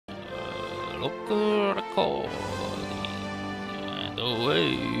local recording, and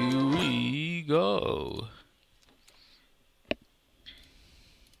away we go.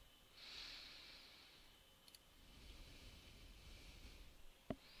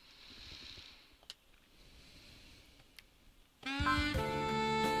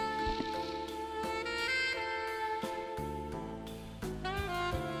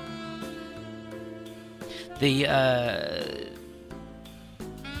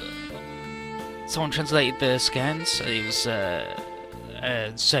 Someone translated the scans. It was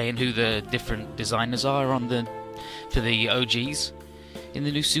saying who the different designers are for the OGs in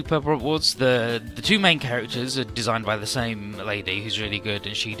the new Super Awards. The two main characters are designed by the same lady who's really good,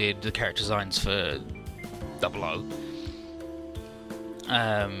 and she did the character designs for Double O.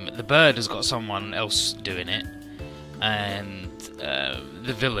 The bird has got someone else doing it, and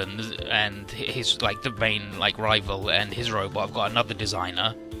the villain and his the main rival and his robot have got another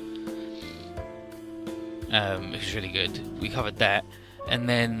designer who's really good. We covered that, and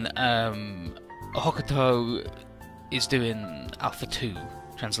then Hokuto is doing Alpha 2,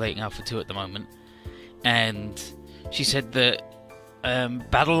 translating Alpha 2 at the moment, and she said that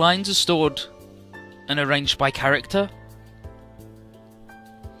battle lines are stored and arranged by character,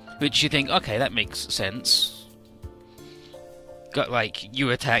 which you think, okay, that makes sense. Got you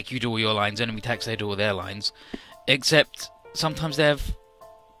attack, you do all your lines, enemy attacks, they do all their lines. Except sometimes they have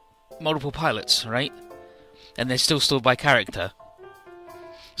multiple pilots, right? And they're still stored by character.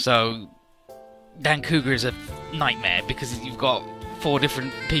 So Dan Cougar is a nightmare because you've got 4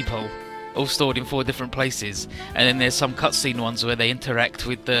 different people all stored in 4 different places, and then there's some cutscene ones where they interact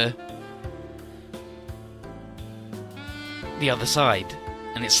with the other side.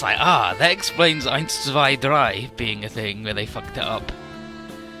 And it's like, that explains 1, 2, 3 being a thing where they fucked it up.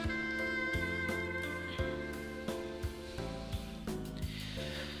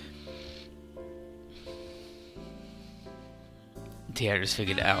 Tierra's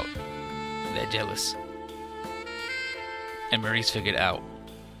figured it out. They're jealous. And Marie's figured it out.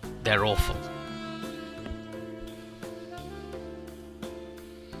 They're awful.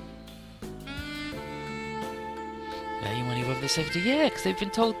 You money above their safety? Yeah, because they've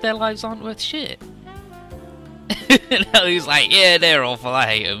been told their lives aren't worth shit. And now he's like, yeah, they're awful, I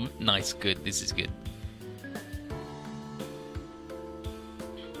hate them. Nice, good, this is good.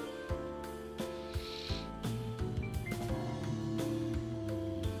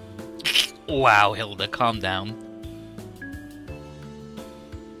 Wow, Hilda, calm down.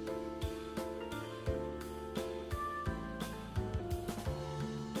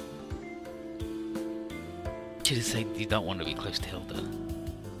 You just say you don't want to be close to Hilda.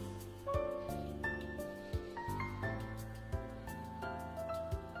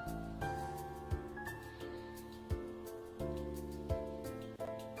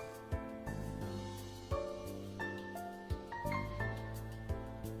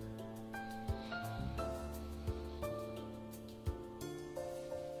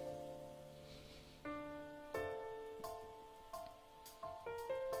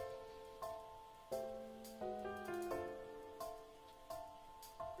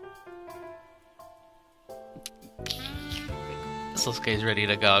 Sasuke's ready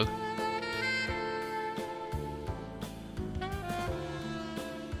to go.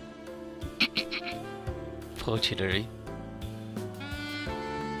 Poor Chidori.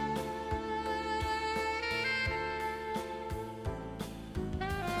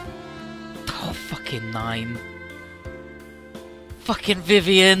 Oh, fucking 9. Fucking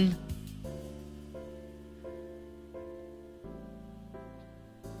Vivian.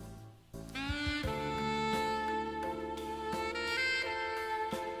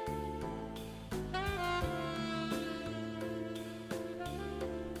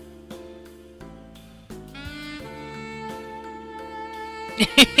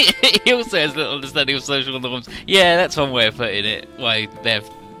 He also has little understanding of social norms. Yeah, that's one way of putting it. Why they have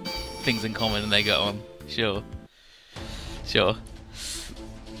things in common and they get on. Sure. Sure.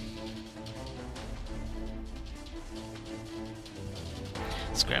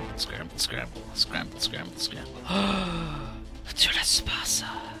 Scramble, scramble, scramble, scramble, scramble, scramble. Trespasser.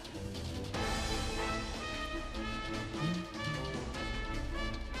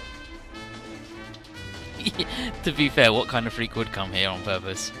 To be fair, what kind of freak would come here on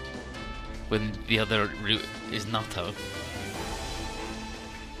purpose when the other route is Natto?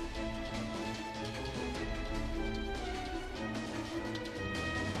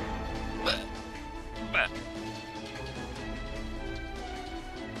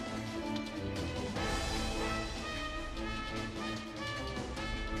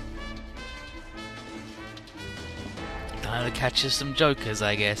 Time to catch us some jokers,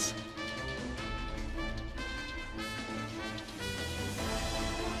 I guess.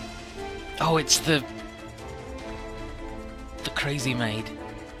 Oh, it's the crazy maid.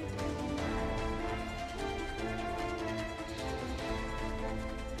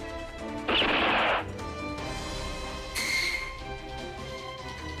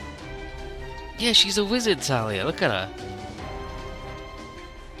 Yeah, she's a wizard, Talia. Look at her.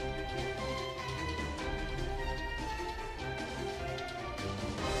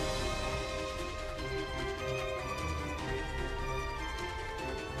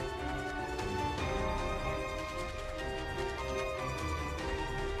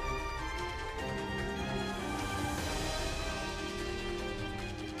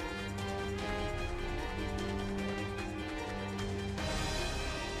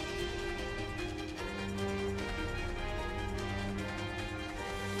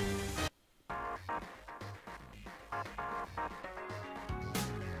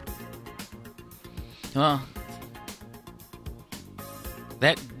 Well,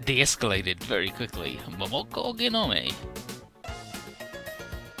 that de-escalated very quickly. Momoko Genome.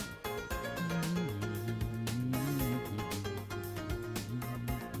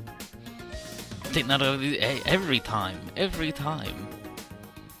 I think that every time.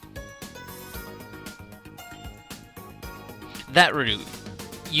 That route,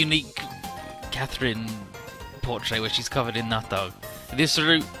 unique Catherine portrait where she's covered in natto. This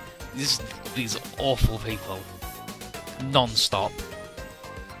route, these awful people, non-stop.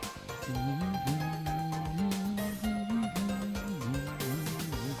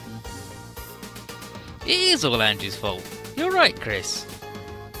 It is all Angie's fault. You're right, Chris.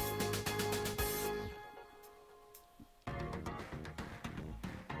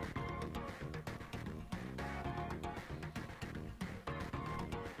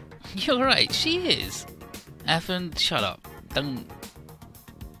 You're right, she is. Ethan, shut up. Don't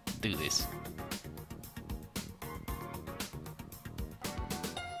do this.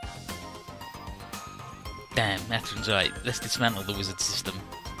 Damn, Atherin's right. Let's dismantle the wizard system.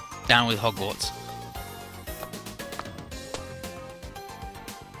 Down with Hogwarts.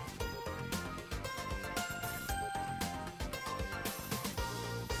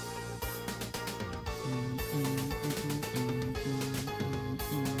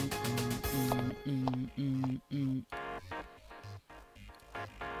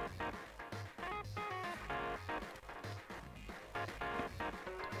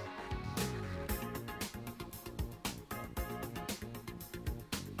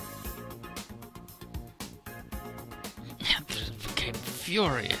 Became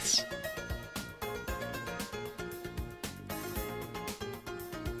furious.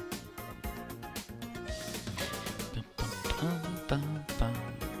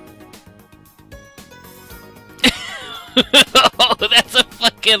 Oh, that's a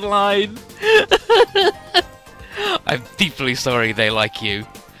fucking line. I'm deeply sorry they like you.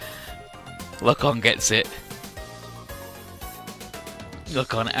 Look-on gets it.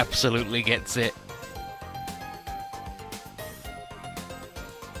 Look-on absolutely gets it.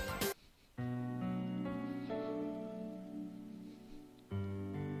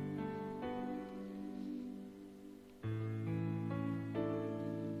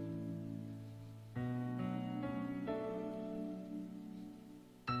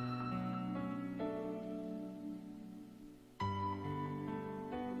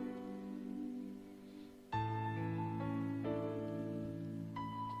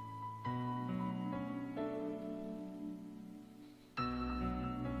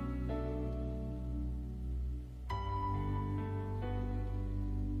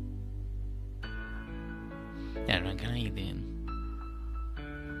 Yeah, how you doing?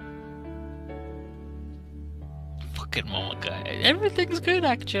 Fucking Momoka. Everything's good,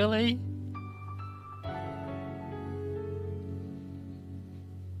 actually.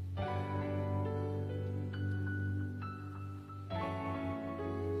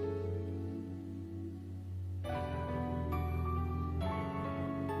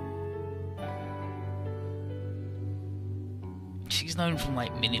 She's known from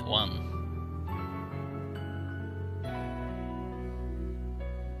like minute one.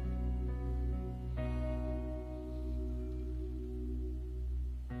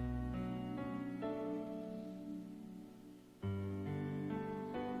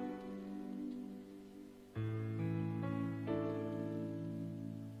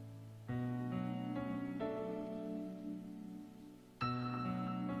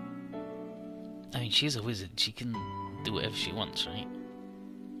 I mean, she's a wizard. She can do whatever she wants, right?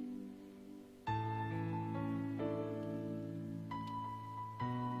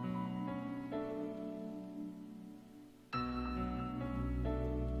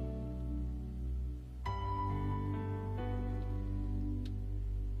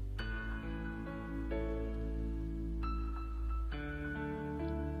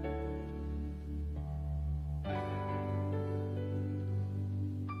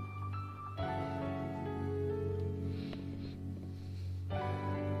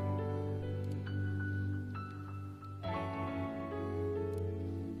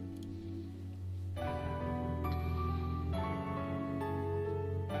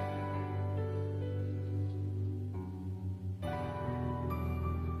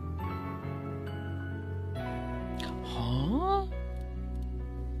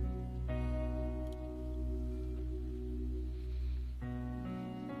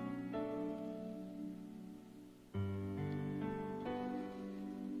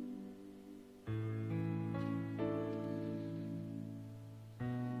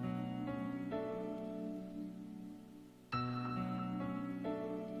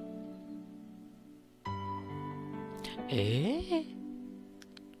 Eh?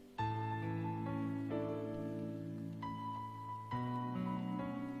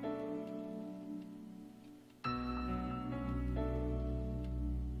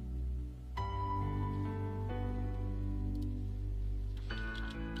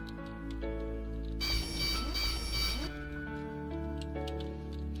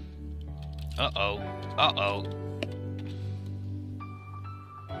 Uh-oh. Uh-oh.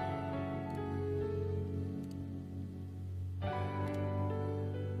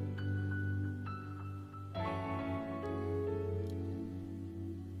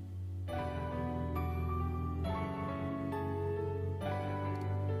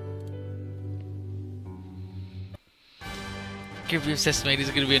 Gabriel Sesame is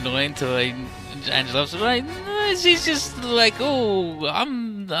going to be annoying to Angela's like, no, she's just like, oh,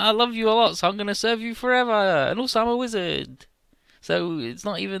 I love you a lot, so I'm going to serve you forever, and also I'm a wizard, so it's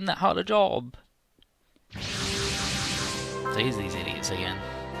not even that hard a job. So here's these idiots again.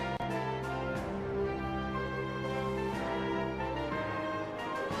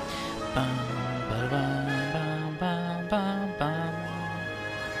 Bum, ba, bum, bum, bum, bum.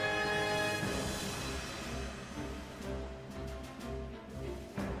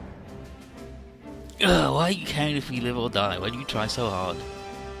 Ugh, why are you caring if we live or die? Why do you try so hard?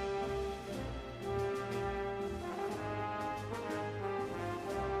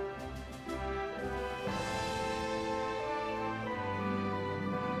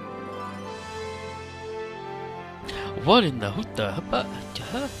 What in the hoot the huppa?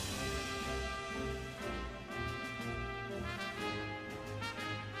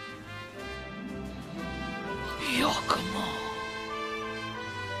 Yakima.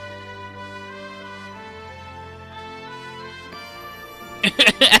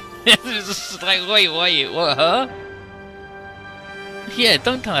 It's just like, wait, what, huh? Yeah,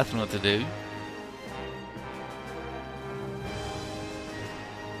 don't tell Ethan what to do.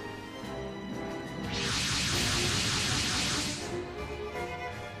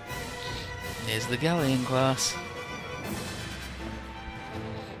 There's the galleon class.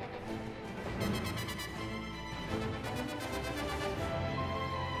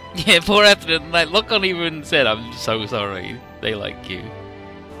 Yeah, poor Ethan, like, Lockhart even said, I'm so sorry. They like you.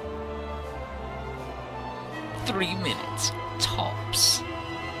 3 minutes, tops.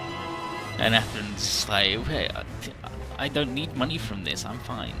 And Ethan's like, hey, I don't need money from this, I'm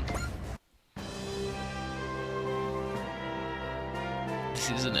fine.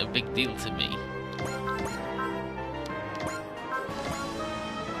 This isn't a big deal to me.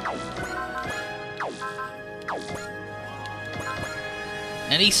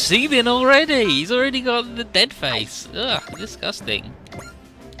 And he's seething already! He's already got the dead face. Ugh, disgusting.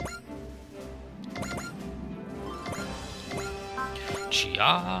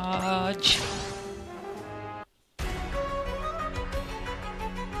 Charge!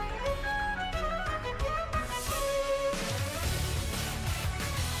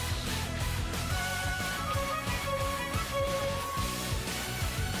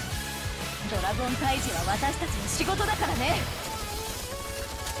 Dragon退治は私たちの仕事だからね。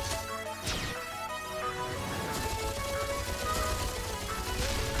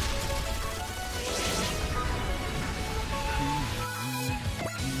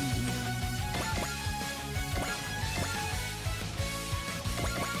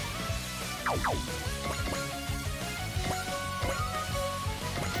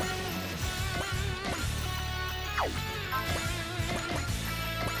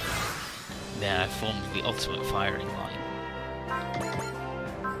There I formed the ultimate firing line.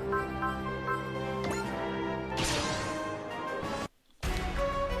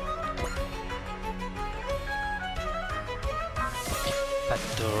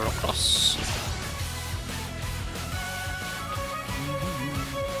 Patros.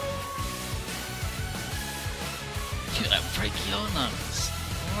 Gonna break your nose.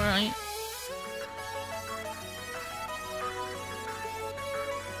 Alright.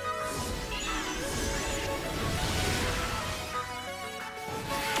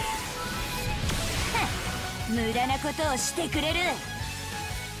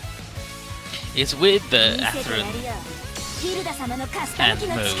 It's weird that Athrun and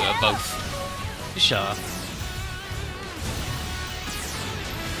Moo are both sharp.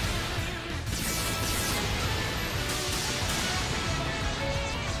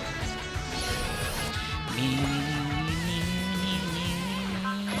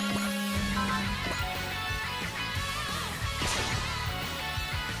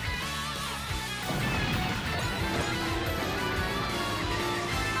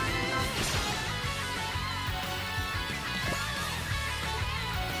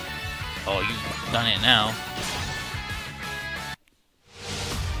 Oh, you've done it now.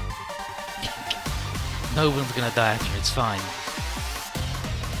 No one's gonna die after, it's fine.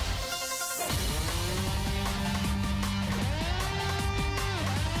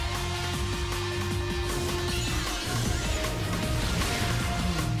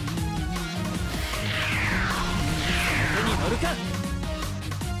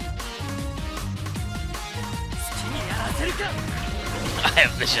 I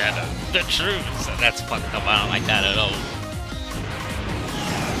have the shadow, the truth, and that's fucked up. I don't like that at all.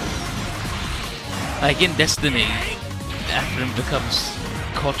 Like in Destiny, Athrun becomes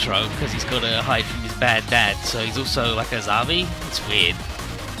Kotro because he's got to hide from his bad dad, so he's also like a Zavi. It's weird.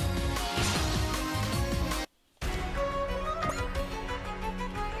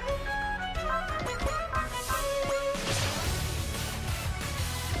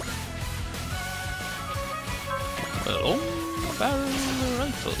 Oh, barrel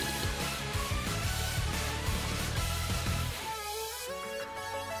rifle.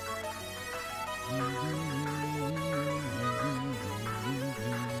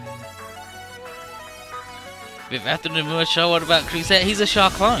 With Athrun and Muasha, what about Crusade? He's a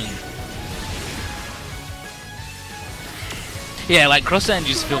Shark clone. Yeah, like Crossend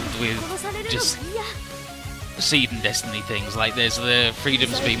is filled with just Seed and Destiny things. Like there's the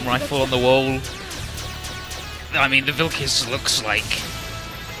Freedom's beam rifle on the wall. I mean, the Vilkis looks like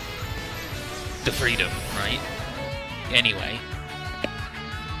the Freedom, right? Anyway.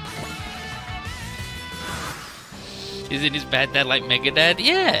 Isn't his bad dad like Mega Dad?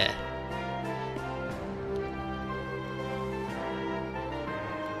 Yeah!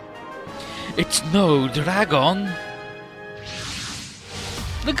 It's no dragon!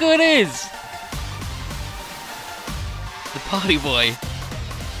 Look who it is! The party boy!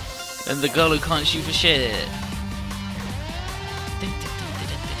 And the girl who can't shoot for shit!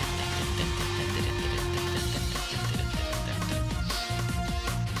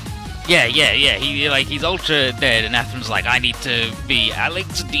 Yeah, he's ultra dead, and Athrun's like, I need to be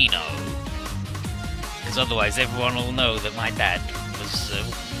Alex Dino. Because otherwise everyone will know that my dad was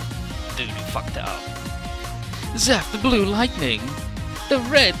dude who fucked it up. Zap the blue lightning! The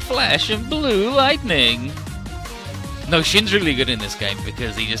red flash of blue lightning! No, Shin's really good in this game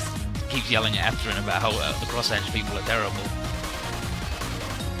because he just keeps yelling at Athrun about how the Cross-Edge people are terrible.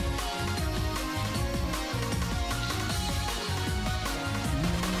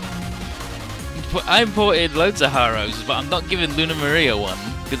 I imported loads of Haros, but I'm not giving Luna Maria one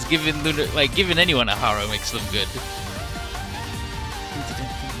because giving anyone a Haro makes them good.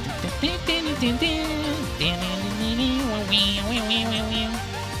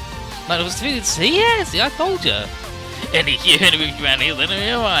 That was food. See, yeah, see, I told you. Any human man heals enemy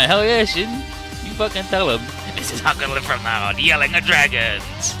of mine. Hell yeah, Shin. You fucking tell him. This is how I'm gonna live from now on, yelling at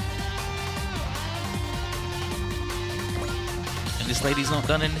dragons. And this lady's not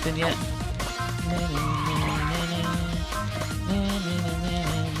done anything yet.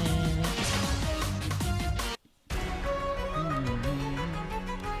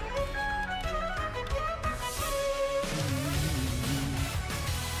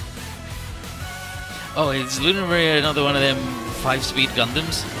 Oh, is Luna Maria another one of them 5-speed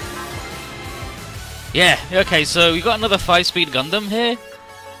Gundams? Yeah, okay, so we got another 5-speed Gundam here,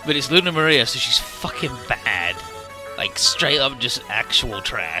 but it's Luna Maria, so she's fucking bad. Like, straight up just actual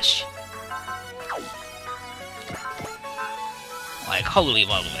trash. Like, holy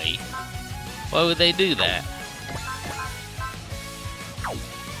moly. Why would they do that?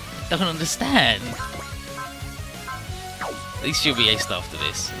 Don't understand. At least she'll be aced after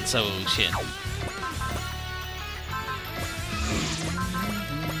this, and so will Shin.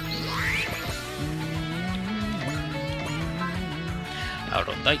 Out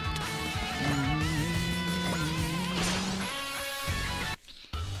on date.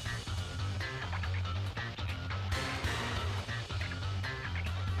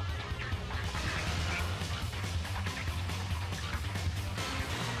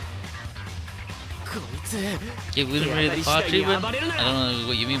 Give Luna Maria the fire treatment? I don't know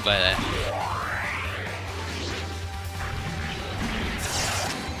what you mean by that.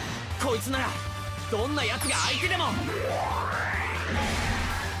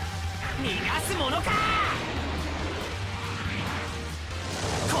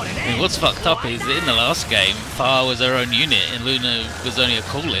 I mean, what's fucked up is that in the last game, Far was her own unit and Luna was only a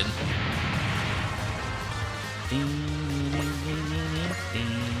call-in.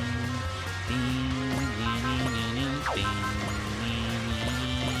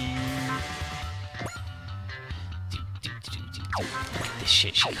 This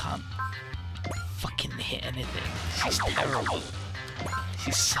shit, she can't fucking hit anything. She's terrible.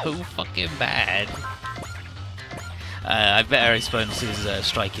 She's so fucking bad. I bet Ares Bonus's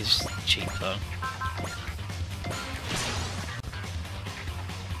strike is cheap though.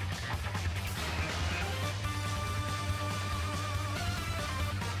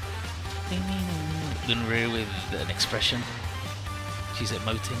 Lunru with an expression. She's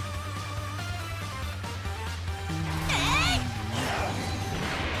emoting.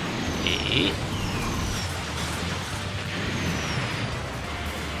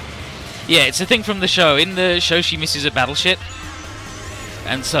 Yeah, it's a thing from the show. In the show, she misses a battleship,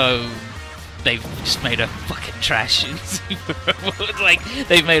 and so they've just made her fucking trash. Like,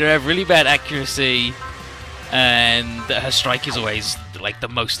 they've made her have really bad accuracy, and her strike is always like the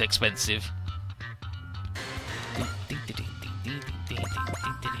most expensive.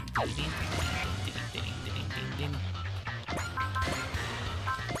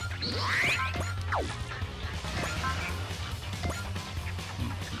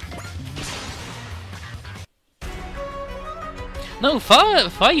 No,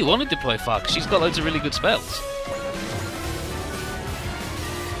 Fire you want to deploy Fire, because she's got loads of really good spells.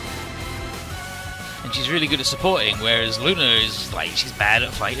 And she's really good at supporting, whereas Luna is, like, she's bad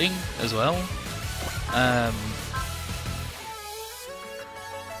at fighting as well.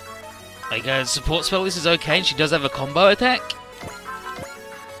 Like, her support spell, this is okay, and she does have a combo attack.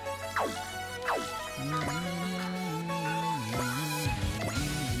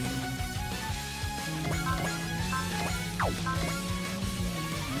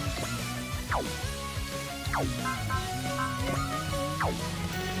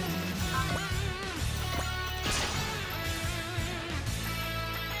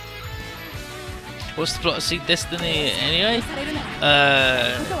 What's the plot of Seed Destiny anyway?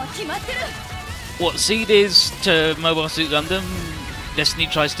 What Seed is to Mobile Suit Gundam, Destiny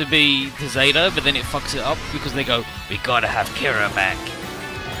tries to be to Zeta, but then it fucks it up because they go, we gotta have Kira back.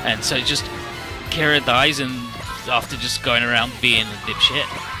 And so just Kira dies, and after just going around being a dipshit.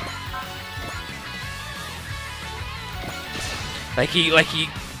 Like he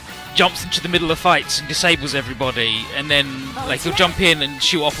jumps into the middle of fights and disables everybody, and then like he'll jump in and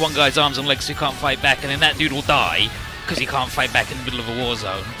shoot off one guy's arms and legs so he can't fight back, and then that dude will die because he can't fight back in the middle of a war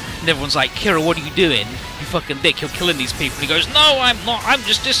zone. And everyone's like, Kira, what are you doing? You fucking dick, you're killing these people. And he goes, no, I'm not, I'm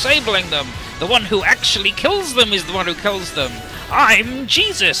just disabling them. The one who actually kills them is the one who kills them. I'm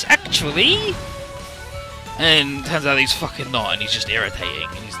Jesus, actually. And turns out he's fucking not, and he's just irritating,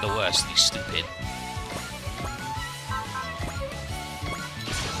 and he's the worst, and he's stupid.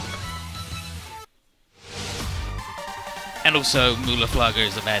 And also, Mula Flaga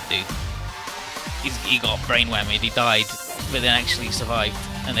is a bad dude. He got brain whammied, he died, but then actually survived,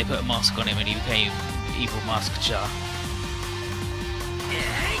 and they put a mask on him and he became Evil Mask Jar.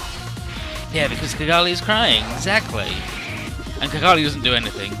 Yeah, because Kigali is crying, exactly. And Kigali doesn't do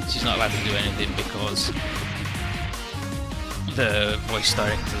anything, she's not allowed to do anything because the voice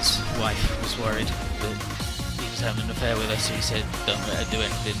director's wife was worried that he was having an affair with her, so he said, don't let her do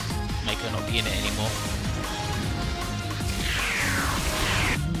anything, make her not be in it anymore.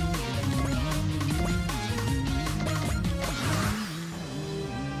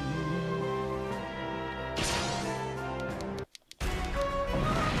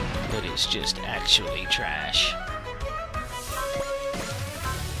 It's just actually trash.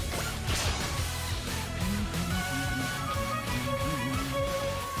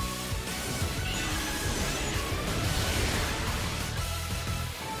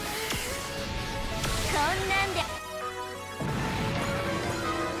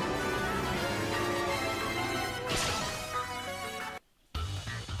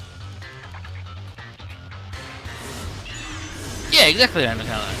 Yeah, exactly,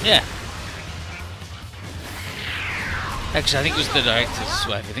 yeah. Actually, I think it was the director's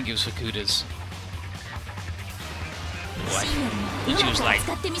wife. I think it was Fukuda's wife. And she was like,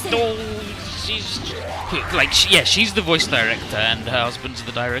 "Oh, she's like, yeah, she's the voice director, and her husband's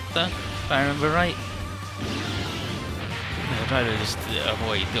the director, if I remember right." I try to just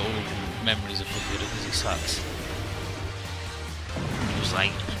avoid all memories of Fukuda because he sucks. It was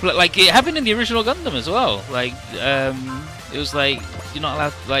like it happened in the original Gundam as well. Like, it was like you're not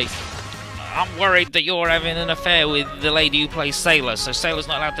allowed to, like. I'm worried that you're having an affair with the lady who plays Sailor, so Sailor's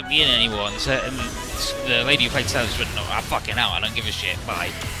not allowed to be in anymore. And so and the lady who played Sailor's written, no, I'm fucking out, I don't give a shit, bye.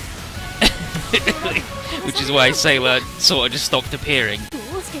 Which is why Sailor sort of just stopped appearing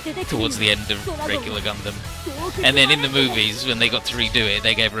towards the end of regular Gundam. And then in the movies, when they got to redo it,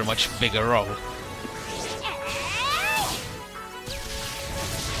 they gave her a much bigger role.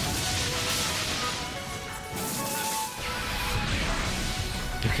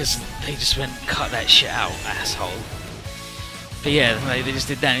 Because they just went, cut that shit out, asshole. But yeah, they just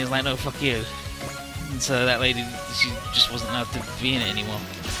did that and he was like, no, fuck you. And so that lady, she just wasn't allowed to be in it anymore.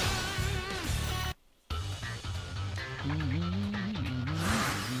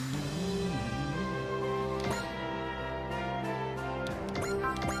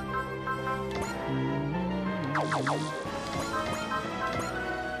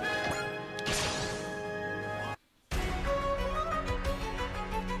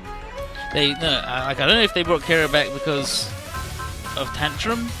 I don't know if they brought Kira back because of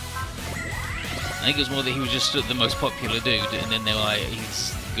Tantrum. I think it was more that he was just the most popular dude, and then they were like,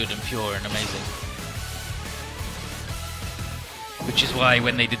 he's good and pure and amazing. Which is why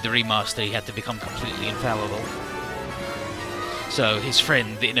when they did the remaster, he had to become completely infallible. So his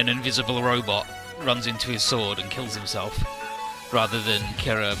friend, in an invisible robot, runs into his sword and kills himself, rather than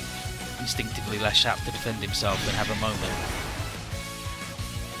Kira instinctively lash out to defend himself and have a moment.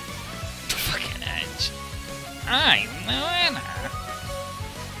 Fucking Edge. I'm the winner.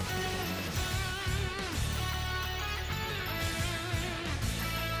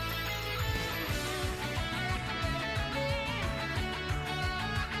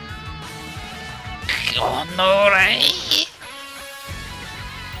 Oh no, right?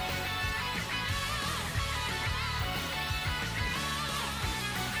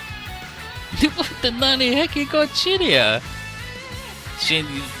 What the nani heck he got shittier? It's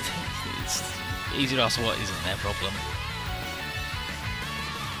easy to ask what isn't their problem.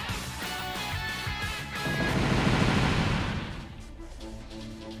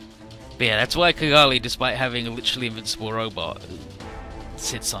 But yeah, that's why Kigali, despite having a literally invincible robot,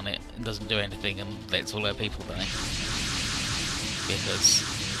 sits on it and doesn't do anything and lets all her people die. Because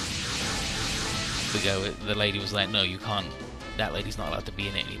the lady was like, no, you can't. That lady's not allowed to be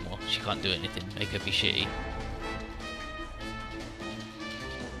in it anymore. She can't do anything. Make her be shitty.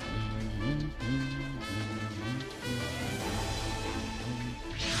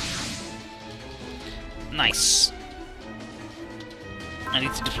 Nice. I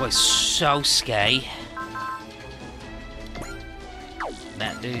need to deploy Sosuke.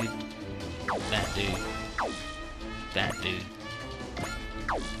 That dude. That dude. That dude.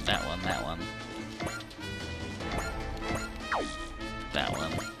 That one, that one. That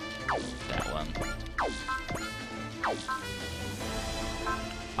one. That one.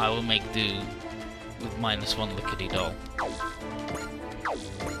 I will make do with -1 lickety doll.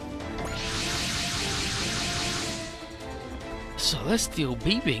 Celestial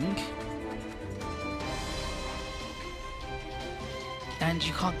beaming? And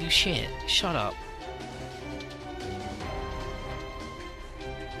you can't do shit. Shut up.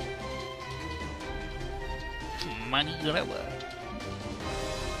 Money grabber.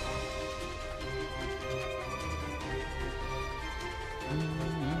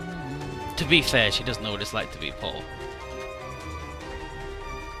 To be fair, she doesn't know what it's like to be poor.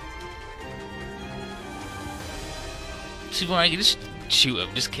 Super, just shoot him,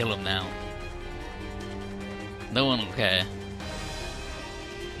 just kill him now. No one will care.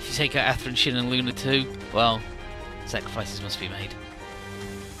 If you take out Atherin, Shin and Luna too, well, sacrifices must be made.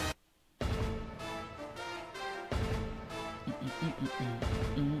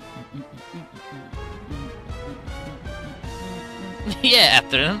 Yeah,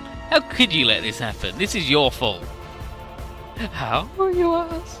 Atherin, how could you let this happen? This is your fault. How, you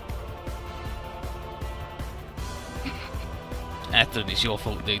ask? Atherin, it's your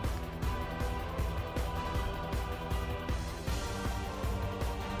fault, dude.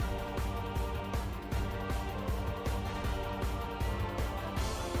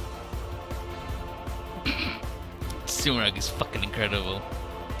 Sumerag is fucking incredible.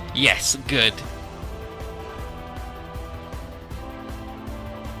 Yes, good.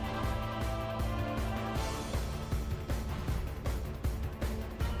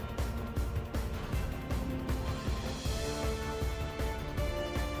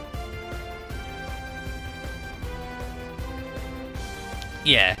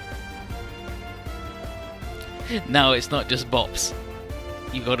 Yeah. Now it's not just bops.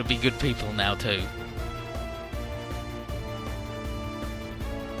 You gotta be good people now too.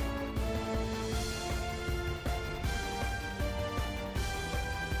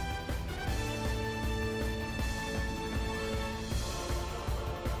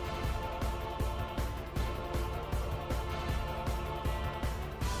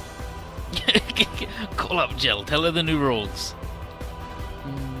 Call up Jill, tell her the new rules.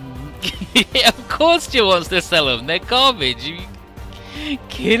 Yeah, of course she wants to sell them, they're garbage. You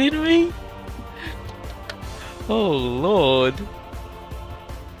kidding me? Oh lord.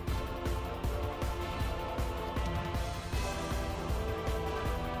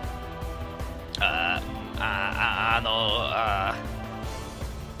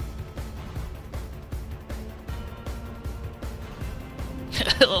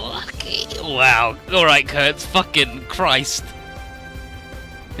 Lucky. Wow. Alright, Kurtz. Fucking Christ.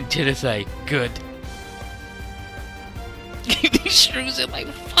 And Jenna say, good. These shrews are like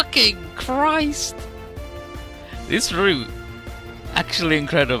fucking Christ. This route, actually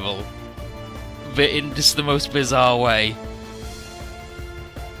incredible, but in just the most bizarre way.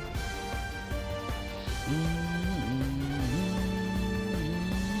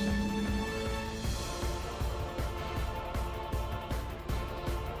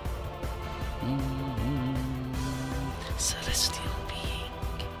 Celestial being.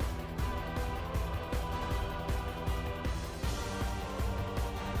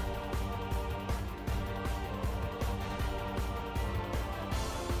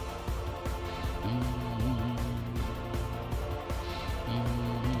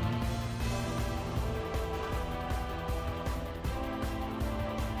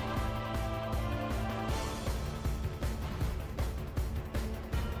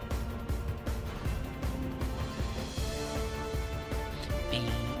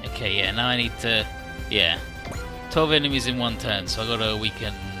 Okay, yeah, now I need to... Yeah. 12 enemies in one turn, so I gotta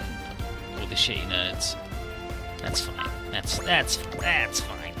weaken all the shitty nerds. That's fine. That's fine. That's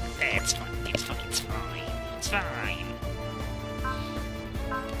fine. It's fine. It's fine.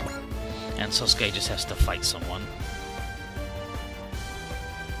 And Sasuke just has to fight someone.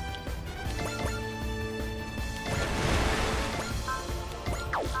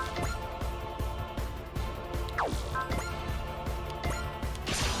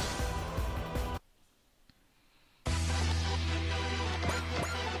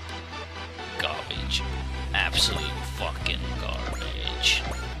 Garbage. Absolute fucking garbage.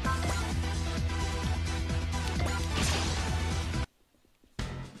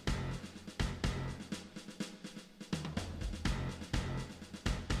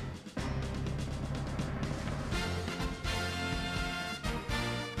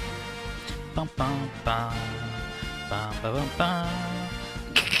 Bum bum bum bum bum bum bum.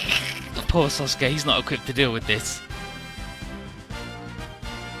 Poor Sasuke, he's not equipped to deal with this.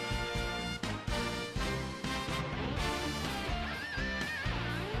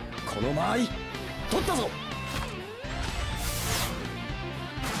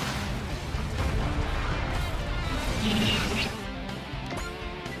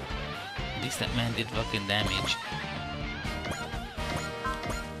 At least that man did fucking damage.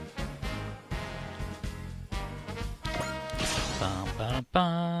 Bum bum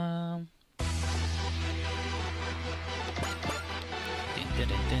bum.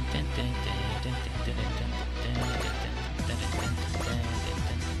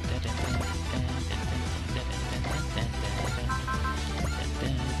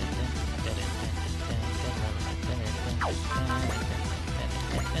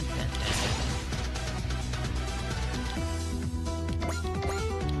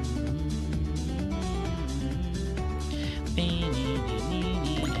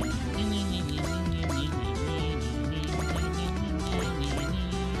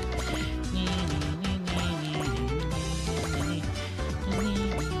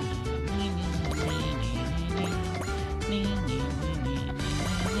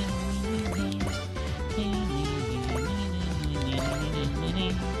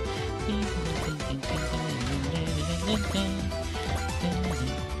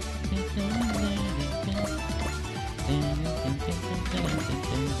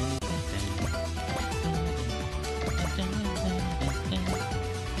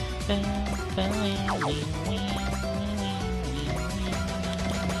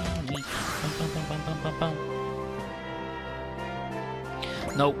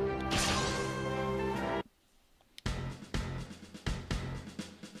 Nope.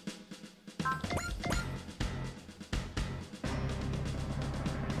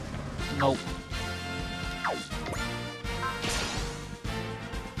 Nope.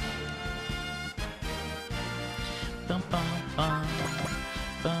 Bum, bum, bum.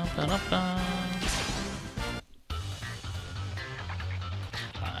 Bum, ba, da, bum.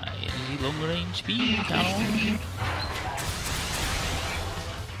 High energy, long range speed count.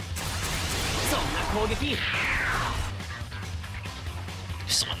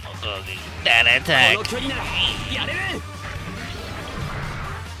 That attack.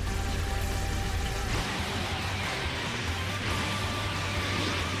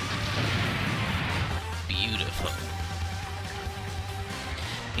 Beautiful.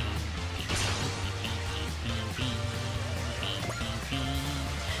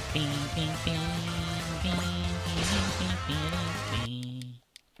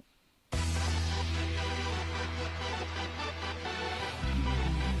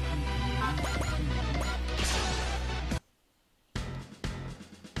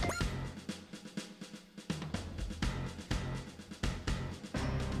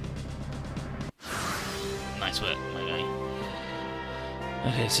 Nice work, my guy.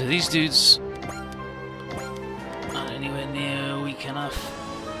 Okay, so these dudes quick enough.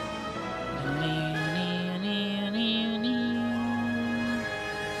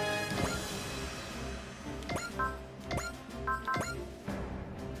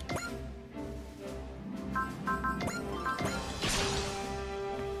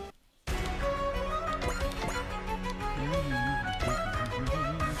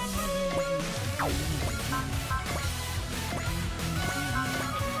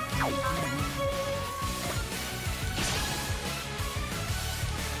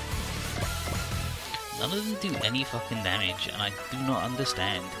 None of them do any fucking damage, and I do not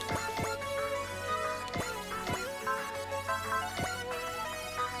understand.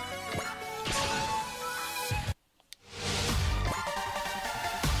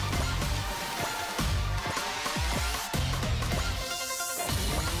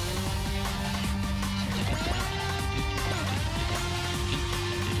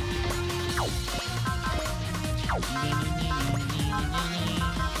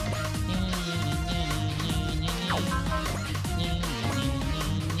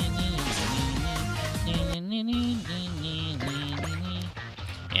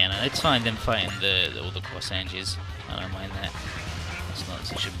 Yeah, no, it's fine them fighting all the cross edges. I don't mind that. It's not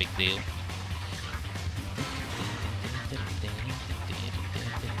such a big deal.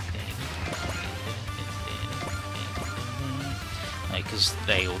 Because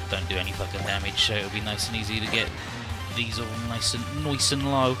they all don't do any fucking damage, so it'll be nice and easy to get these all nice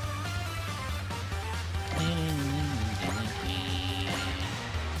and low.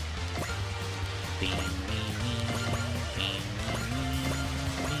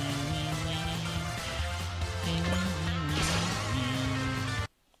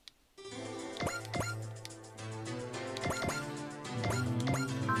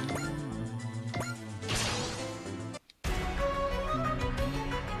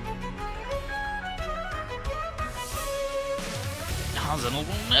 Arzenal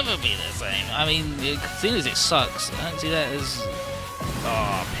will never be the same. I mean, seeing as it sucks, I don't see that as...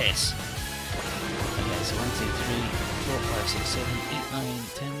 Oh, piss. Okay, so 1, 2, 3, 4, 5, 6, 7, 8,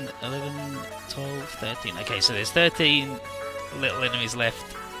 9, 10, 11, 12, 13. Okay, so there's 13 little enemies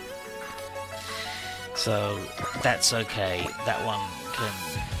left. So, that's okay. That one can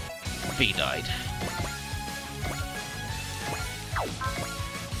be died.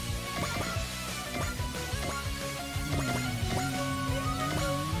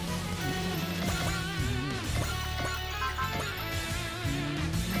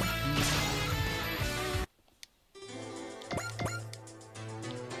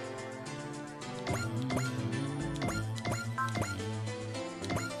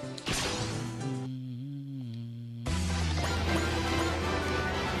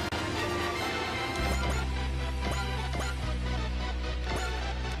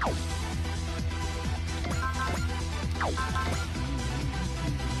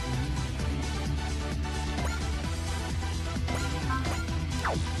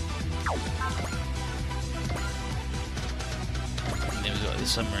 And then we've got the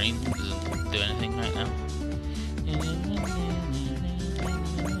submarine, doesn't do anything right now.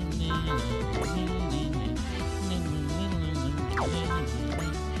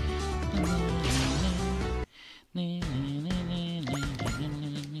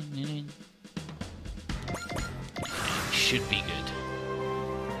 Should be good.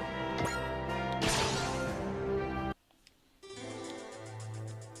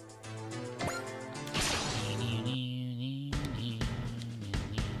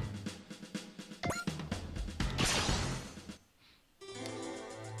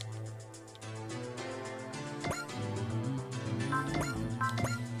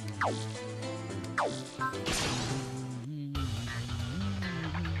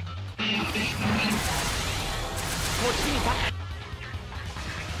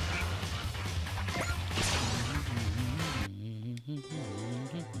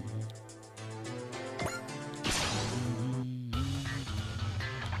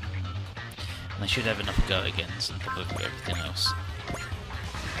 And I should have enough go against on top of everything else.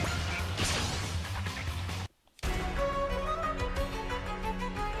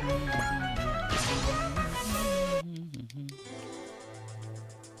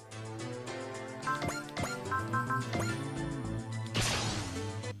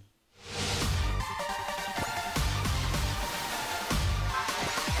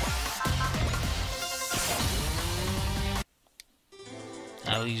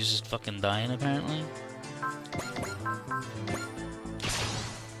 Oh, he's just fucking dying apparently.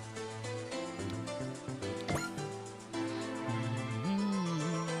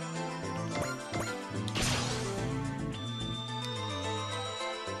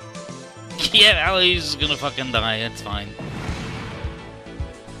 Yeah, Ali's gonna fucking die, it's fine.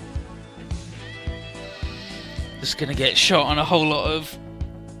 Just gonna get shot on a whole lot of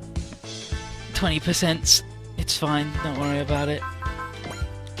 20%. It's fine, don't worry about it.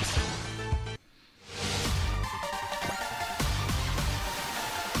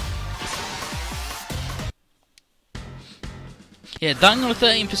 Yeah, dying on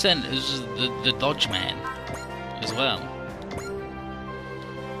 13% is the dodge man as well.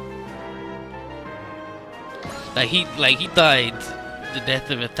 Like he died the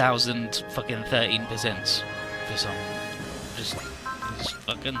death of 1,000 fucking 13% for some. He just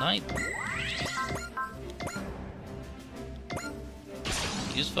fucking died.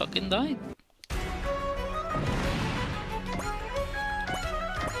 He just fucking died.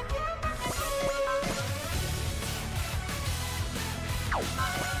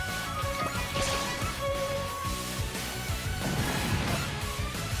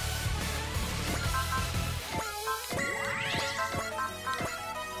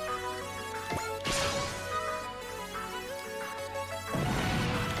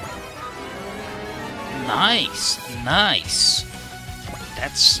 Nice, nice.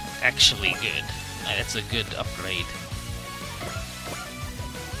 That's actually good. That's a good upgrade.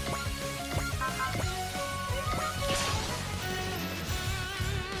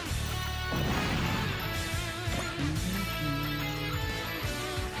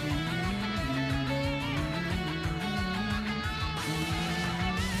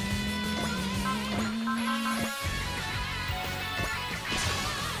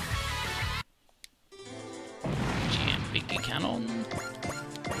 Cannon.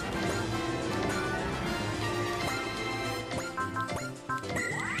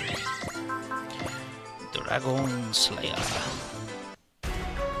 Dragon Slayer.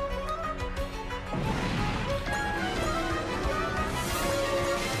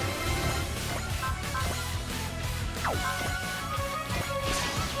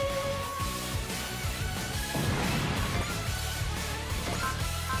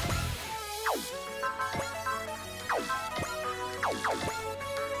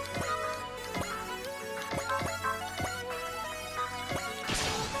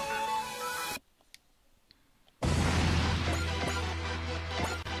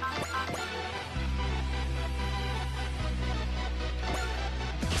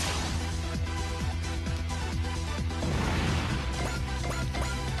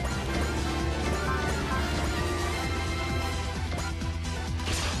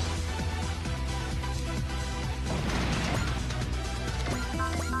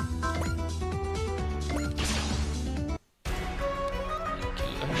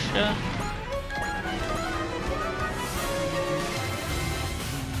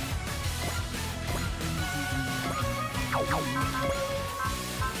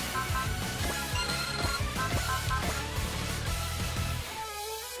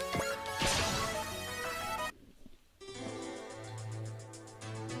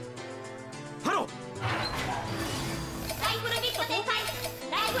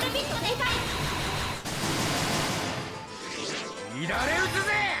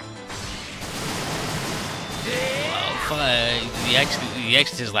 The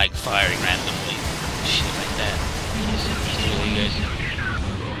X is like firing randomly. Shit like that. He's really good.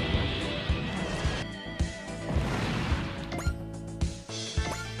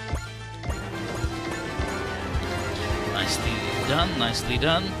 Nicely done, nicely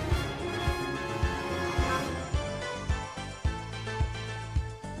done.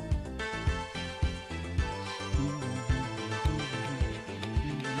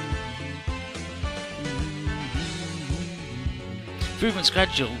 Improvement's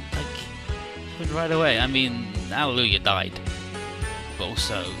gradual, like, right away. I mean, Hallelujah died, but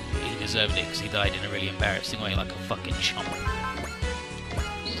also he deserved it because he died in a really embarrassing way, like a fucking chump.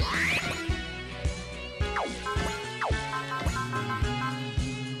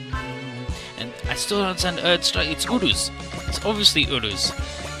 And I still don't understand Earth Strike. It's Urus. It's obviously Urus.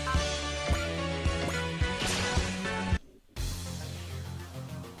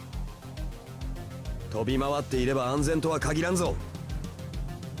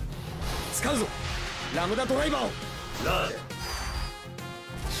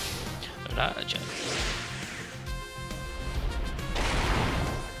 Raja.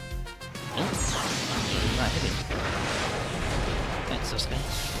 Oh, not hit it. Thanks, Sasuke.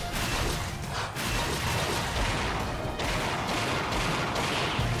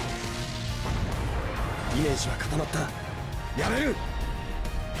 Image は固まった。やれる。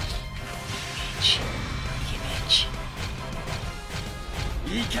Image.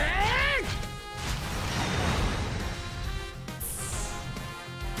 いけー。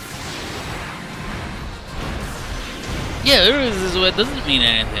Yeah, Urus is what doesn't mean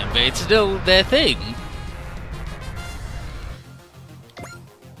anything, but it's still their thing.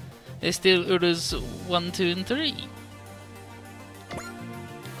 There's still Uras 1, 2, and 3.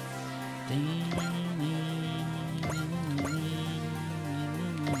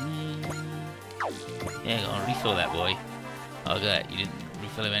 Yeah, go on, refill that boy. Oh, good, you didn't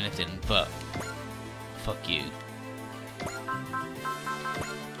refill him anything, but fuck you.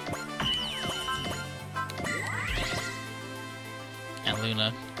 And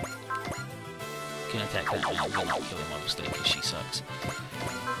Luna can attack that man, will not kill him obviously because she sucks.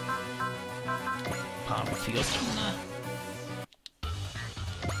 Power for your Luna.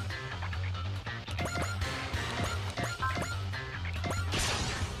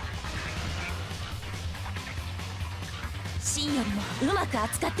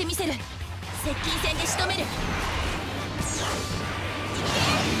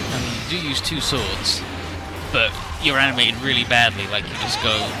 I mean, you do use 2 swords, but you're animated really badly, like you just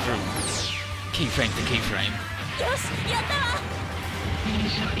go from keyframe to keyframe.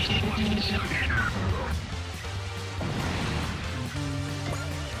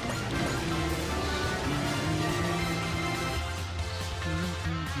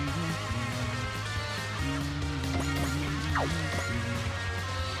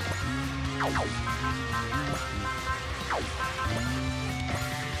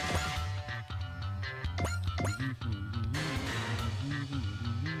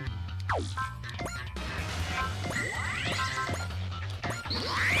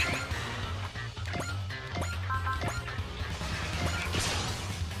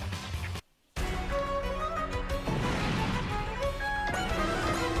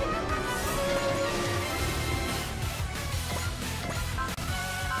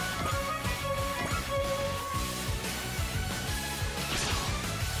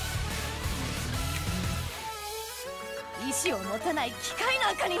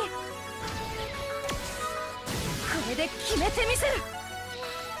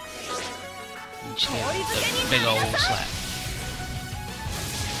 Big old slap.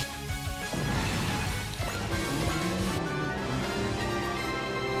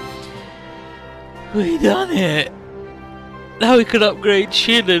 We done it! Now we can upgrade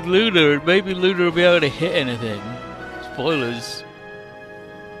Shin and Luna, and maybe Luna will be able to hit anything. Spoilers.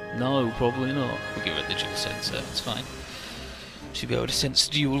 No, probably not. We'll give it the dual sensor, it's fine. Should be able to sense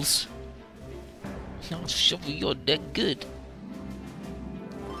duels. I'll shovel your deck good.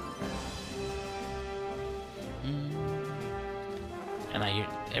 And now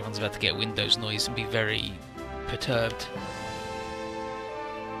everyone's about to get Windows noise and be very perturbed.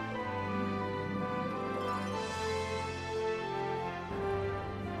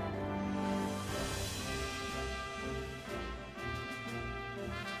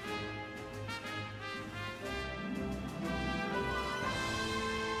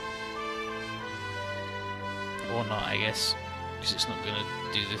 Or not, I guess, because it's not going to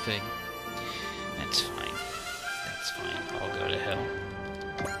do the thing. That's fine. That's fine. I'll go to hell.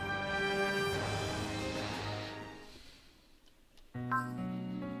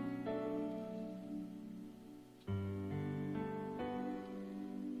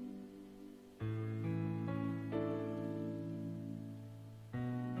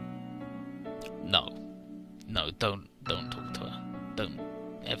 No. No, don't talk to her. Don't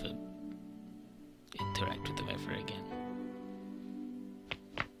ever interact with them ever again.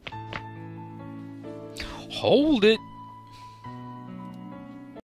 Hold it!